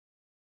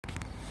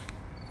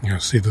You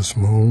see this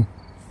moon?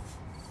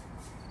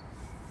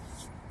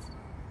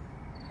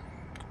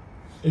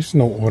 It's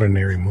no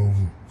ordinary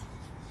moon.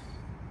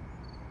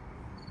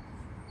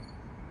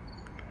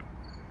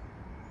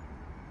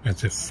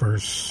 As it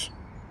first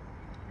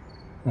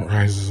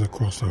rises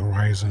across the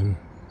horizon,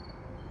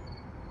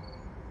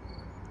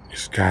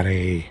 it's got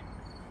a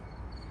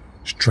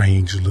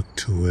strange look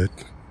to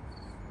it.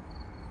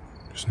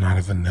 It's not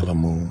a vanilla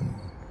moon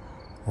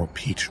or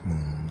peach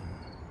moon.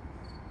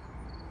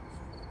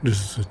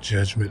 This is a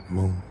judgment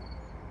moon.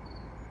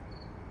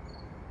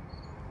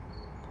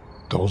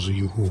 Those of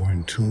you who are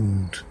in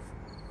tune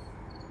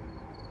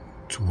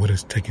to what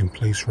is taking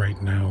place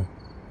right now,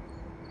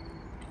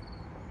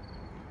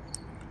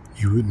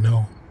 you would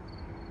know.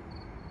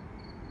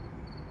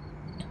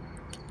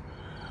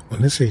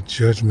 When they say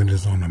judgment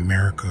is on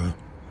America,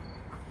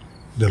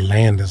 the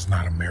land is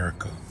not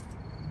America.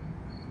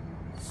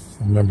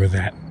 Remember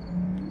that.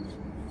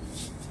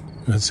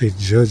 When they say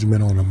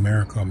judgment on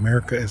America,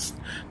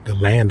 the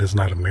land is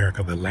not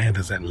America. The land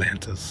is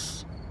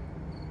Atlantis.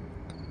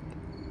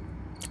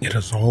 It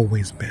has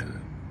always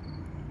been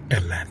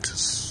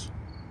Atlantis.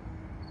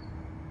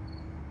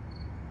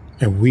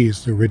 And we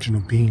as the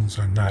original beings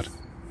are not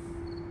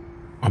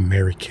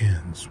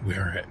Americans. We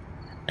are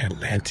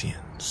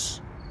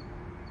Atlanteans.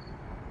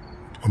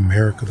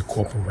 America, the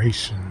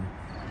corporation.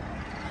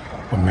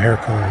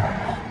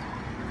 America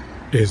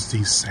is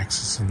these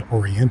Saxons and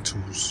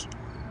Orientals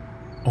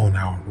on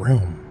our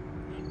realm.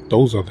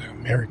 Those are the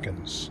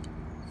Americans.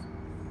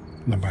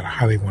 No matter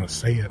how they want to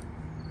say it.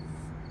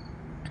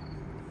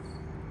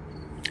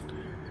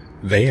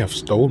 They have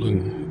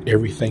stolen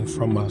everything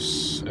from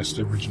us as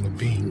the original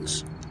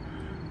beings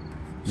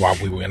while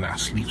we were in our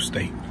sleep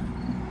state.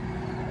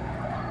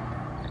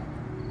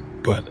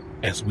 But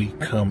as we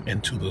come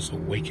into this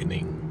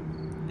awakening,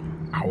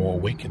 our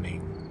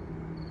awakening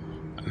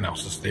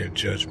announces their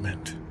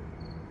judgment.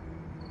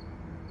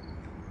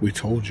 We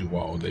told you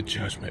all that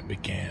judgment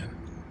began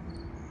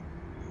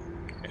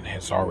and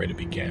has already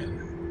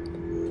began.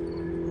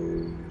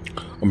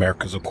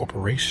 America's a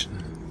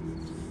corporation.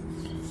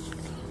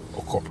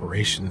 A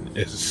corporation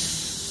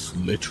is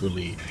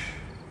literally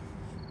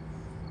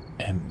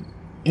an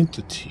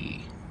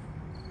entity,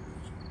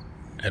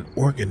 an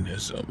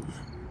organism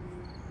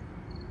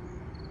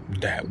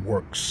that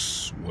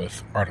works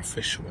with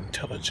artificial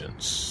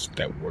intelligence,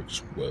 that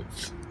works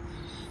with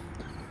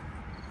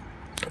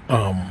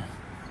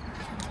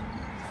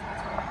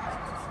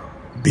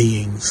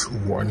beings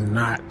who are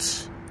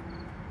not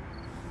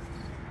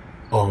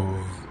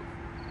of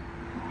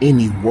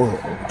any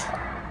world.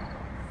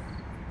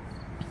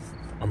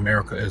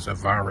 America is a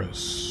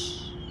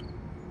virus.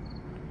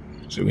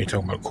 So when you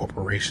talk about a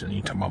corporation,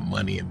 you talk about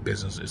money and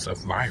business, it's a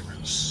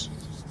virus.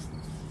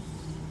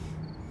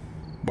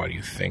 Why do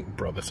you think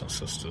brothers and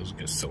sisters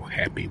get so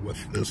happy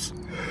with this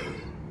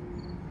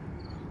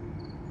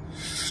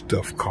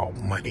stuff called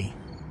money?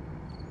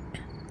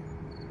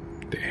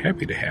 They're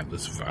happy to have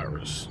this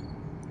virus.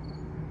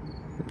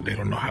 They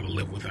don't know how to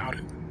live without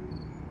it.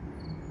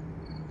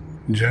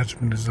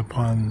 Judgment is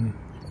upon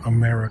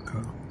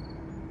America.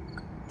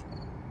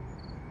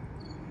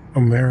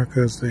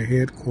 America is the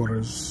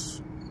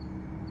headquarters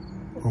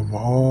of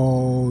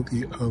all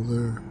the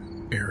other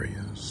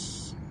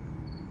areas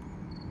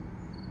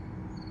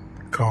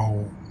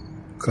called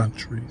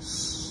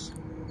countries.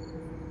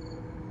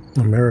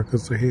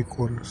 America's the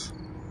headquarters.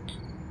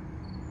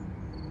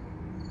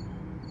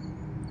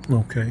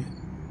 Okay,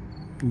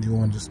 you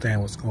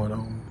understand what's going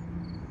on?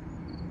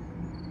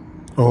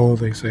 Oh,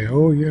 they say,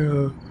 oh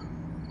yeah,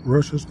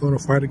 Russia's going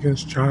to fight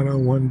against China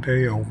one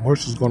day, or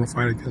Russia's going to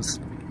fight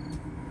against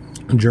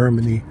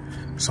Germany.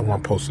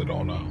 Someone posted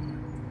on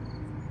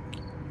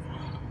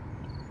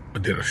I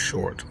did a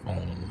short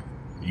on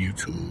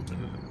YouTube,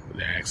 and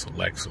they asked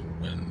Alexa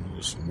when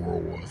was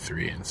World War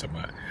III, and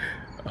somebody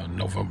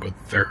November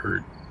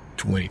 3rd,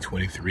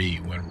 2023,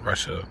 when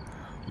Russia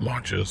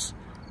launches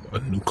a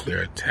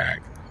nuclear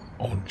attack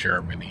on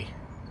Germany.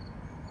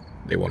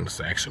 They want us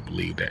to actually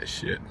believe that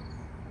shit.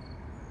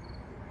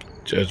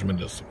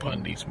 Judgment is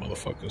upon these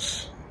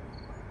motherfuckers.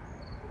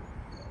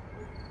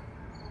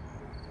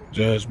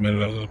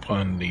 Judgment is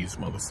upon these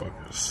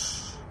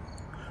motherfuckers.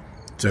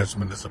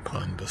 Judgment is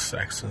upon the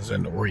Saxons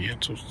and the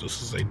Orientals.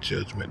 This is a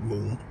judgment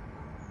moon.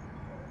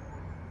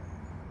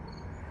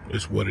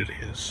 It's what it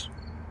is.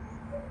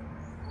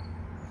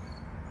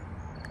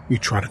 You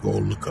try to go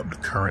look up the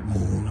current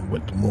moon and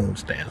what the moon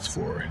stands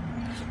for,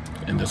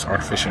 and this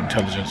artificial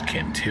intelligence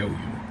can't tell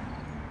you.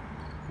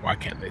 Why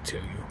can't they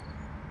tell you?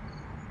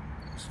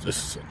 This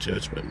is a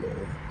judgment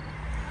moon.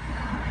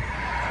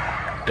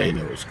 They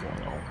know what's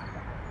going on.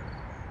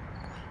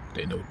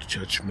 They know the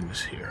judgment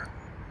is here.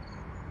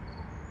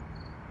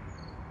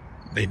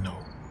 They know.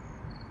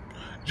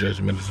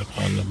 Judgment is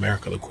upon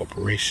America, the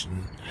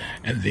corporation,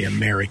 and the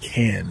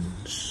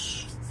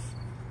Americans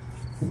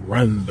who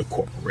run the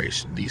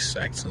corporation. These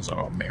Saxons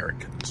are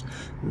Americans.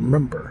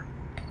 Remember,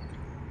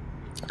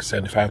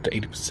 75 to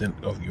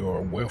 80% of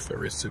your welfare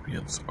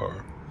recipients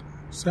are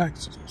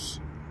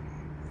Saxons.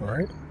 All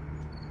right?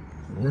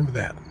 Remember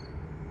that.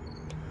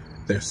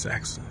 They're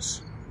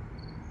Saxons.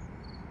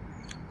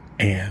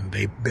 And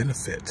they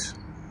benefit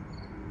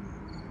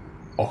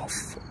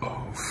off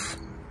of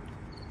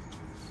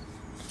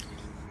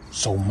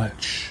so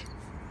much.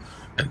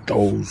 And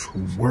those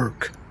who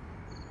work,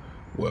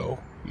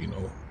 well, you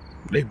know,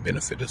 they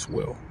benefit as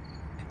well.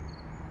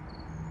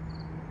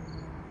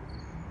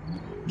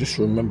 Just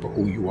remember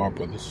who you are,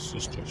 brothers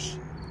and sisters.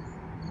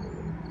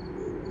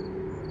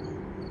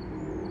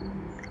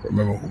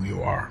 Remember who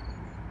you are.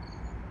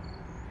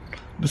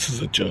 This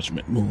is a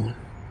judgment moon.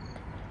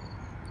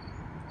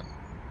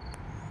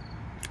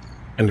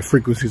 And the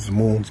frequencies the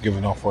moon's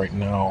giving off right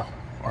now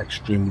are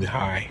extremely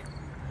high.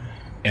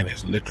 And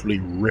it's literally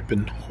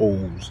ripping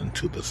holes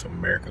into this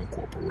American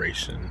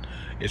corporation.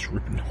 It's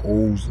ripping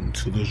holes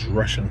into this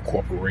Russian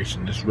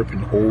corporation. It's ripping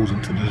holes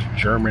into this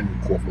German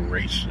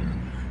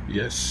corporation.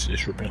 Yes,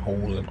 it's ripping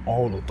holes in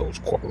all of those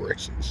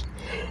corporations.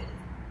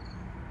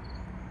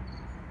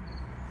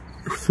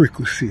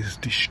 Frequency is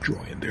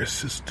destroying their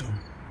system.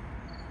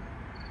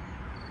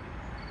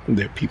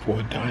 Their people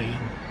are dying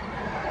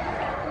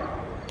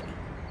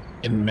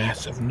in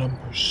massive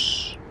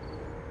numbers.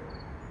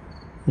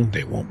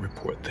 They won't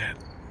report that.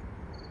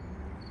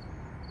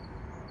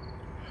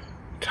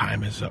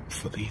 Time is up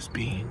for these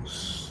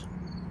beings.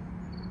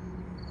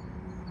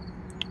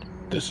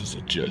 This is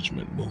a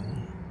judgment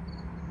moon.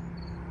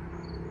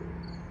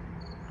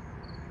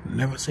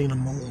 Never seen a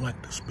moon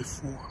like this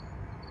before.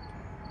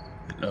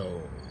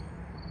 No.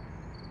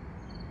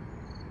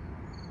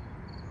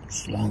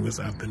 As long as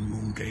I've been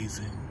moon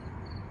gazing,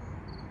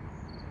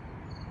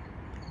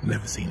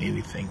 never seen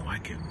anything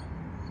like it.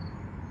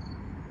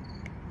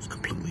 It's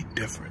completely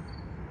different.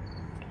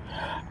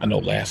 I know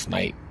last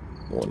night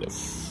when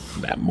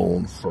that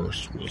moon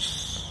first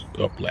was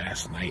up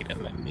last night,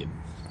 and then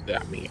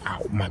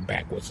my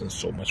back was in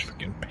so much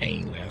freaking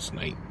pain last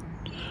night.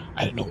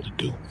 I didn't know what to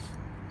do.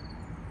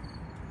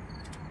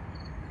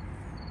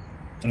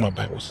 My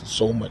back was in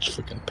so much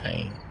freaking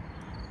pain,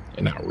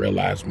 and I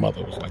realized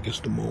Mother was like,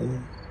 "It's the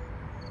moon.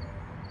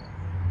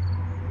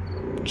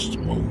 It's the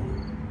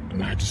moon."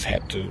 And I just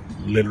had to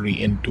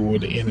literally endure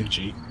the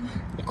energy.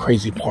 The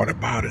crazy part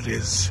about it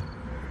is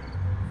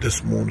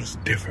this moon is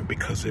different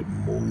because it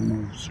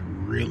moves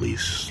really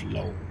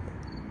slow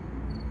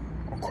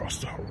across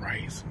the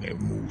horizon. It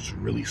moves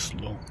really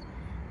slow.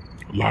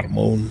 A lot of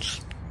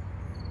moons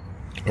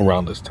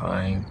around this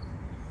time,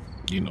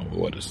 you know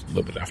what, it's a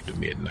little bit after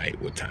midnight.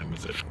 What time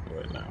is it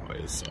right now?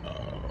 It's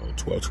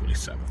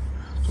 12:27.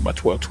 So by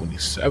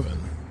 12:27,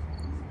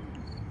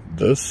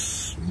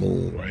 this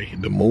moon right here,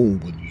 the moon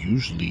would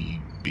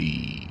usually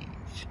be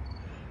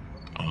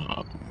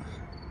a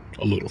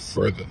little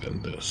further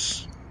than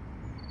this.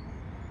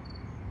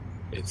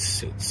 It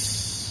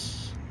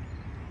sits,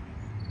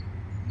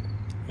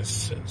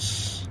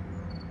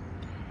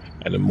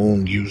 and the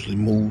moon usually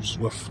moves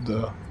with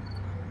the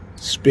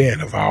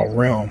spin of our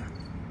realm.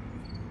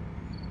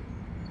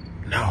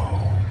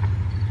 No,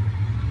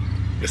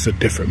 it's a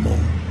different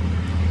moon.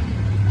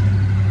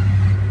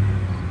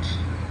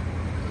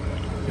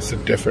 It's a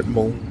different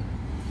moon,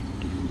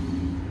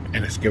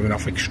 and it's giving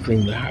off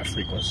extremely high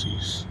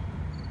frequencies.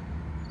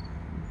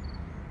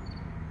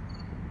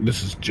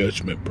 This is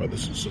judgment,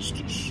 brothers and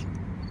sisters.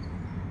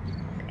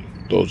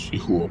 Those of you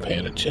who are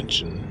paying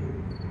attention,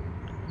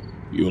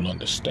 you'll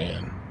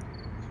understand.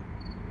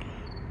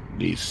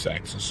 These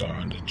Saxons are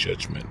under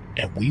judgment,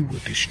 and we will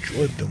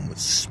destroy them with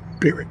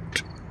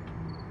spirit.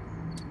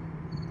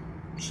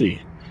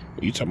 See,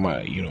 when you talking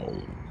about, you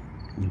know,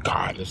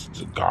 God is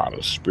the God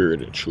of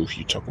spirit and truth,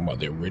 you're talking about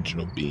the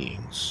original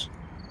beings.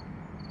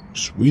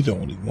 So we're the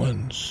only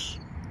ones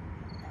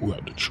who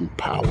have the true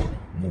power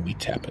when we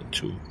tap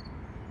into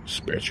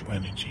spiritual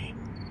energy.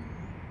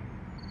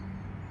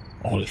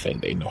 Only thing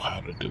they know how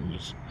to do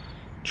is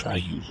try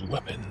to use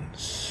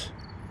weapons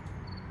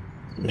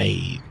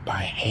made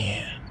by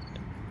hand.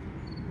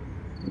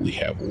 We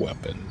have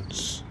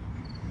weapons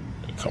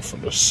that come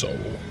from the soul.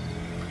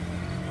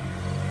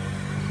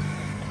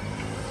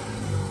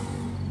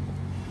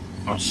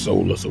 Our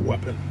soul is a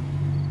weapon.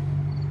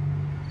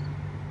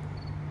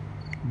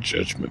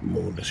 Judgment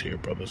moon is here,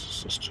 brothers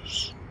and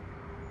sisters.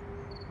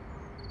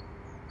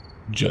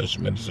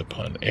 Judgment is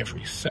upon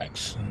every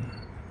Saxon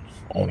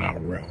on our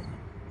realm.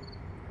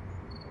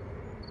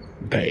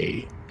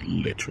 They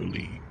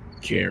literally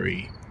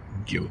carry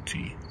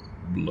guilty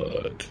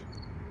blood.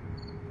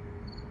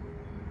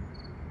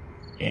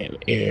 And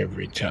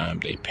every time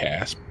they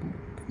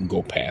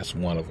go past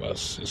one of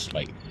us, it's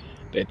like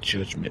that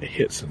judgment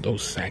hits. And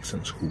those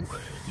Saxons who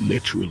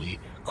literally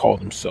call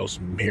themselves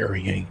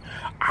marrying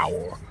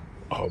our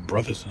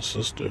brothers and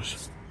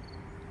sisters,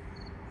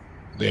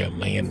 they're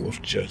laying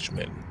with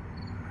judgment.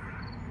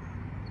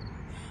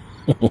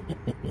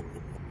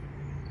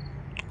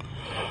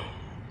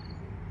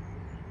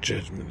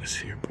 Judgment is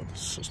here, brothers and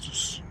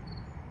sisters.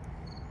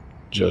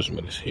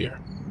 Judgment is here.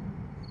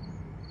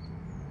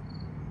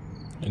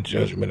 And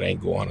judgment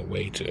ain't going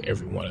away till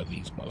every one of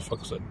these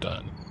motherfuckers are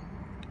done.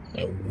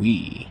 And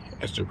we,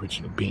 as the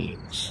original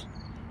beings,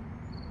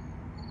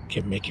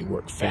 can make it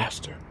work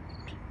faster.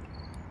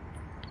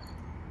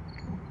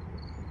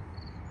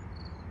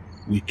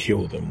 We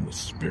kill them with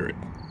spirit.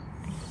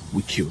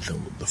 We kill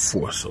them with the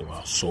force of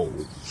our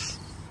souls.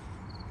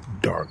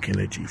 Dark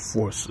energy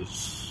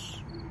forces.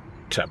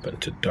 Tap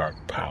into dark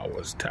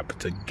powers. Tap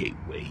into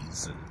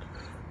gateways.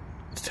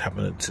 And tap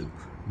into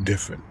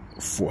different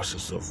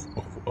forces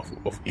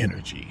of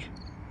energy.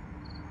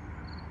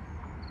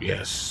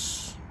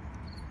 Yes.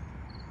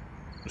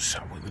 That's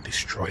how we would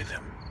destroy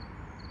them.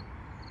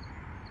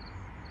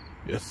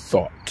 Your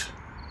thought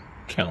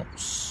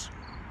counts.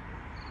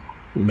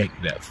 Make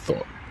that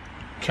thought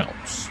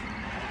counts.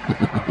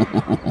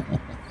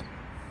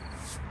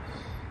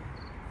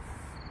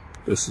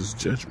 This is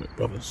judgment,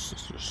 brothers and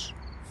sisters.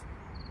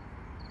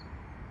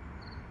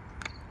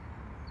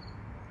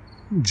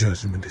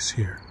 Judgment is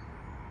here.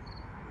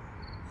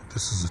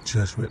 This is a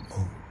judgment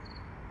moment.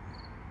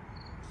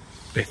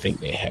 They think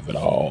they have it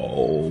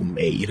all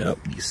made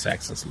up. These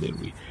Saxons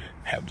literally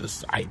have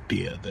this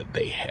idea that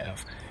they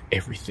have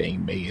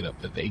everything made up,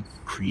 that they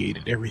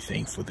created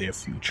everything for their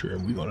future,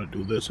 and we're going to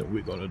do this, and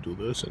we're going to do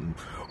this, and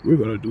we're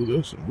going to do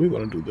this, and we're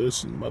going to do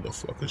this, and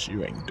motherfuckers,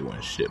 you ain't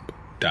doing shit but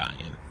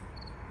dying.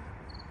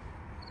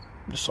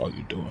 That's all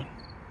you're doing.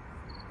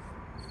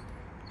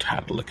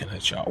 Tired of looking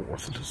at y'all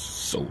worthless,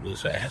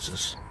 soulless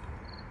asses.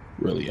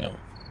 Really am.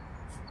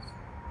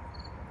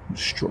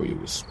 Destroy you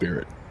with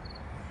spirit.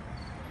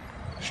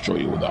 Destroy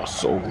you with our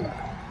soul.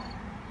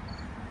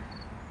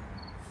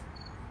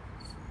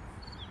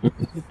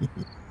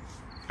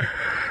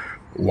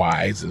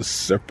 Wise as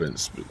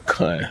serpents, but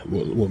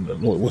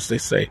what's they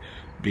say?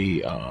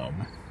 Be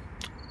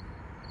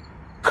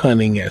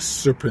cunning as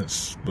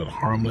serpents, but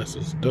harmless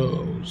as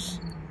doves.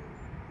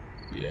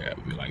 Yeah,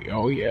 be like,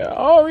 oh yeah,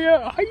 how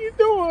you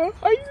doing?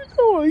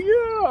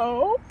 Yeah,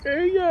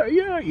 okay,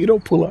 yeah. You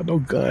don't pull out no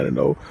gun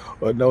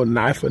or no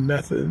knife or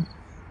nothing.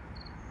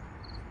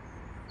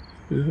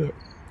 Yeah.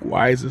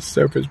 Wise as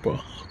serpents,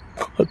 but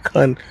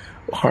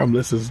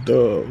harmless as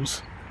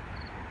doves.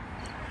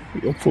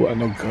 You don't pull out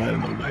no gun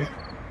and no knife.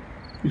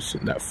 You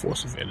send that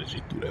force of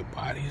energy through their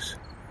bodies.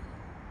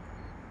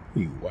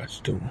 You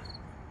watch them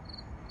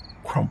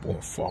crumble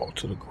and fall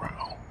to the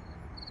ground.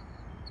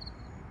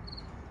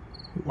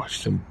 You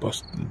watch them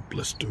bust in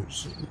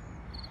blisters and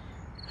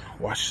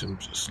watch them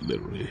just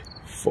literally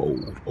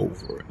fold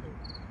over and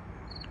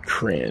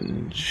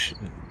cringe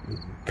and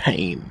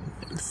pain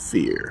and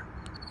fear.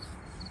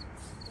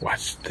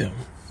 Watch them.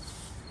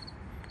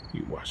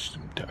 You watch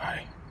them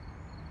die.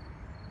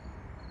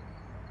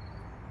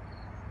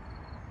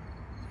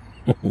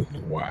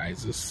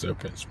 Wise as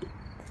serpents, but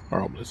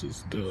harmless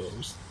as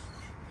doves.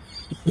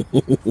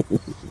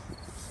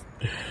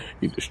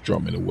 You destroy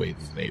them in a way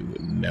that they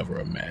would never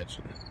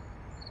imagine.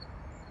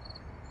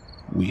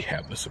 We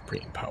have the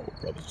supreme power,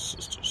 brothers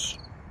and sisters.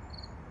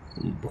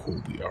 Remember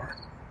who we are.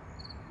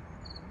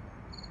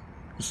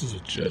 This is a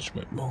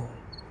judgment moon.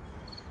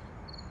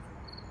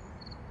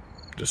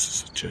 This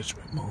is a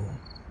judgment moon.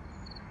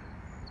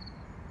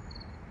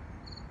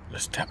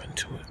 Let's tap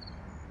into it.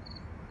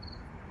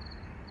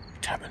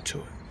 Tap into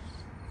it.